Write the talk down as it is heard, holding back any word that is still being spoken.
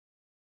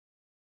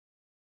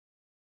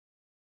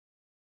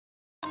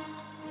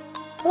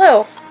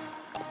Hello!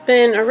 It's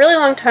been a really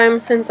long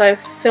time since I've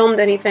filmed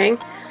anything.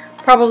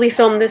 Probably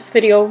filmed this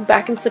video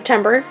back in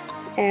September,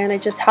 and I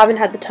just haven't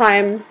had the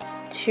time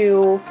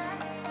to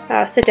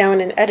sit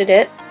down and edit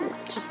it.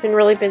 Just been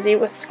really busy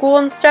with school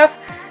and stuff.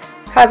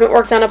 Haven't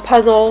worked on a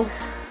puzzle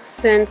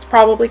since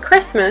probably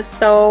Christmas,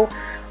 so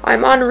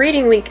I'm on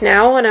reading week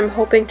now, and I'm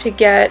hoping to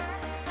get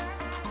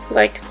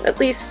like at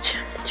least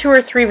 2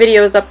 or 3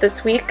 videos up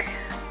this week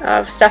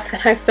of stuff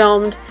that I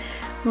filmed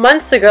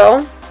months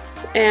ago,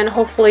 and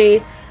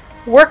hopefully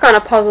work on a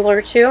puzzle or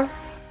two.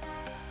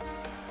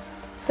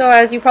 So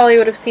as you probably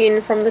would have seen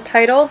from the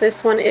title,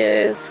 this one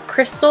is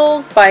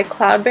Crystals by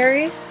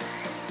Cloudberries.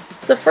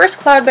 It's the first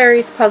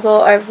Cloudberries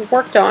puzzle I've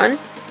worked on,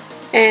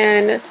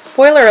 and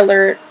spoiler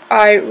alert,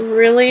 I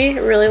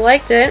really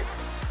liked it.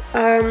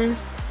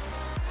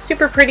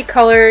 Super pretty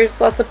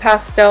colors, lots of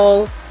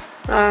pastels.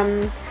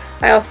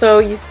 I also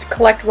used to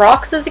collect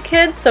rocks as a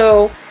kid,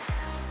 so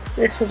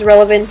this was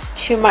relevant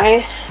to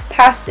my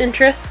past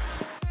interests.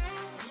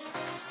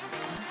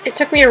 It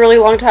took me a really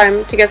long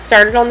time to get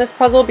started on this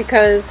puzzle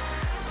because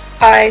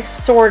I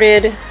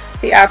sorted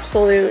the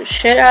absolute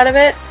shit out of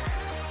it.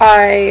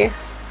 I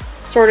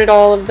sorted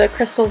all of the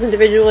crystals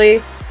individually,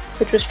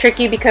 which was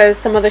tricky because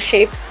some of the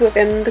shapes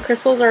within the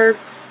crystals are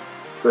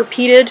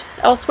repeated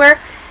elsewhere.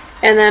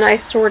 And then I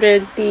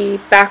sorted the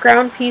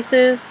background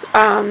pieces.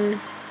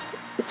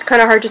 It's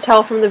kind of hard to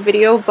tell from the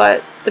video,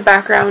 but the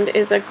background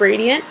is a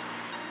gradient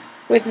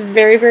with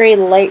very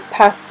light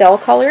pastel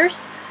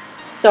colors.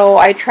 So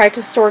I tried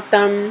to sort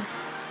them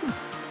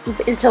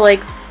into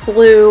like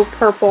blue,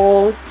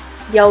 purple,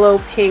 yellow,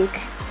 pink,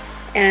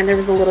 and there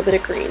was a little bit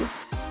of green.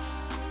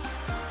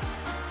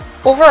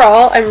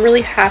 Overall, I'm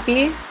really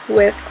happy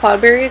with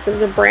Cloudberries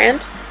as a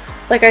brand.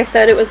 Like I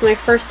said, it was my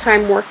first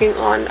time working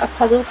on a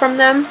puzzle from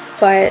them,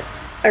 but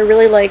I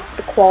really like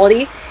the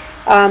quality.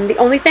 The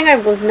only thing I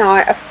was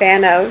not a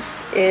fan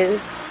of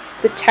is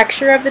the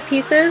texture of the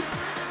pieces.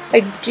 I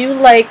do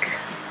like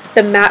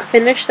the matte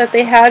finish that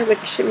they had,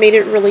 which made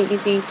it really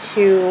easy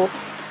to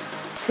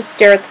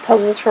stare at the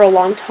puzzles for a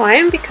long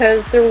time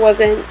because there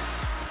wasn't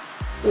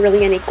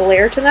really any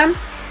glare to them.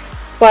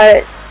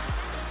 But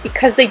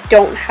because they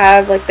don't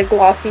have like the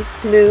glossy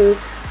smooth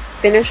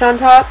finish on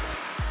top,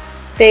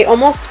 they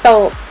almost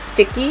felt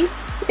sticky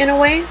in a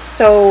way.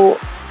 So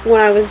when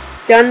I was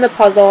done the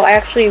puzzle, I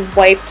actually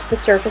wiped the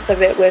surface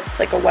of it with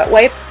like a wet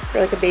wipe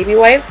or like a baby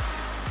wipe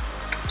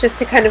just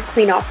to kind of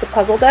clean off the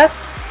puzzle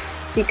dust,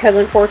 because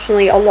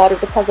unfortunately a lot of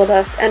the puzzle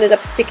dust ended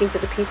up sticking to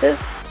the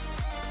pieces.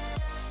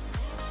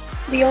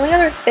 The only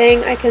other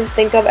thing I can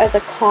think of as a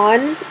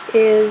con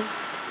is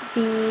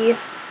the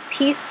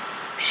piece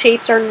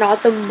shapes are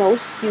not the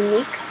most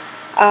unique.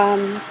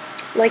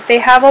 Like they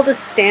have all the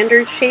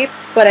standard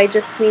shapes, but I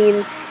just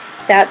mean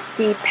that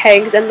the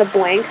pegs and the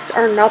blanks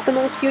are not the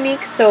most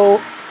unique, so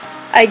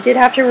I did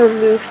have to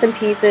remove some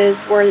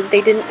pieces where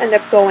they didn't end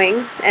up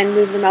going and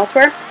move them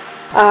elsewhere.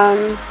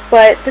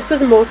 But this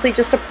was mostly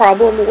just a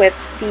problem with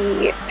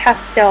the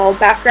pastel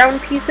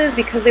background pieces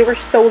because they were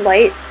so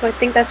light, so I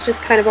think that's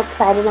just kind of a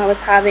problem I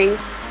was having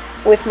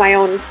with my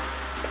own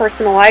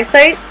personal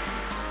eyesight,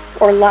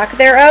 or lack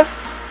thereof.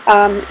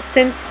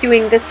 Since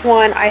doing this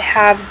one, I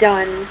have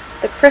done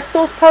the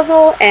crystals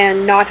puzzle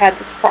and not had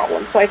this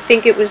problem, so I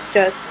think it was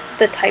just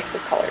the types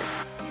of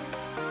colors.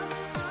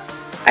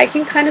 I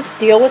can kind of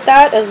deal with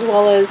that, as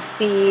well as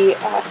the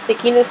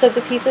stickiness of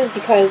the pieces,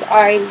 because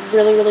I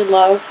really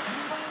love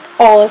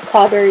all of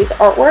Cloudberries'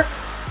 artwork.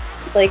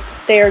 Like,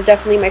 they are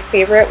definitely my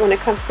favorite when it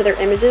comes to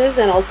their images,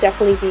 and I'll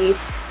definitely be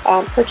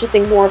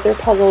purchasing more of their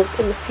puzzles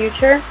in the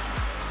future.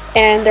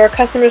 And their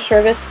customer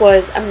service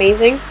was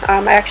amazing.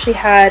 I actually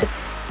had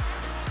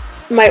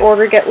my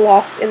order get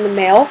lost in the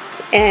mail,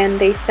 and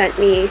they sent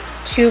me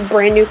 2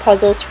 brand new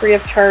puzzles free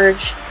of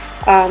charge.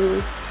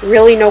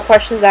 Really no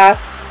questions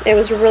asked. It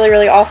was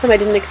really awesome. I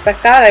didn't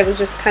expect that. I was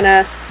just kind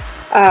of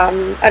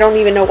I don't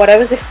even know what I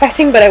was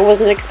expecting, but I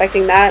wasn't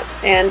expecting that,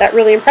 and that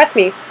really impressed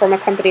me from a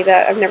company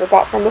that I've never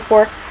bought from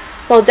before.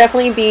 So I'll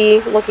definitely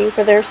be looking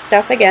for their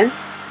stuff again.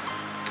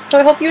 So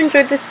I hope you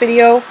enjoyed this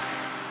video.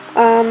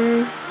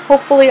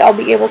 Hopefully I'll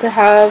be able to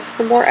have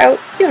some more out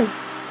soon.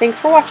 Thanks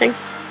for watching.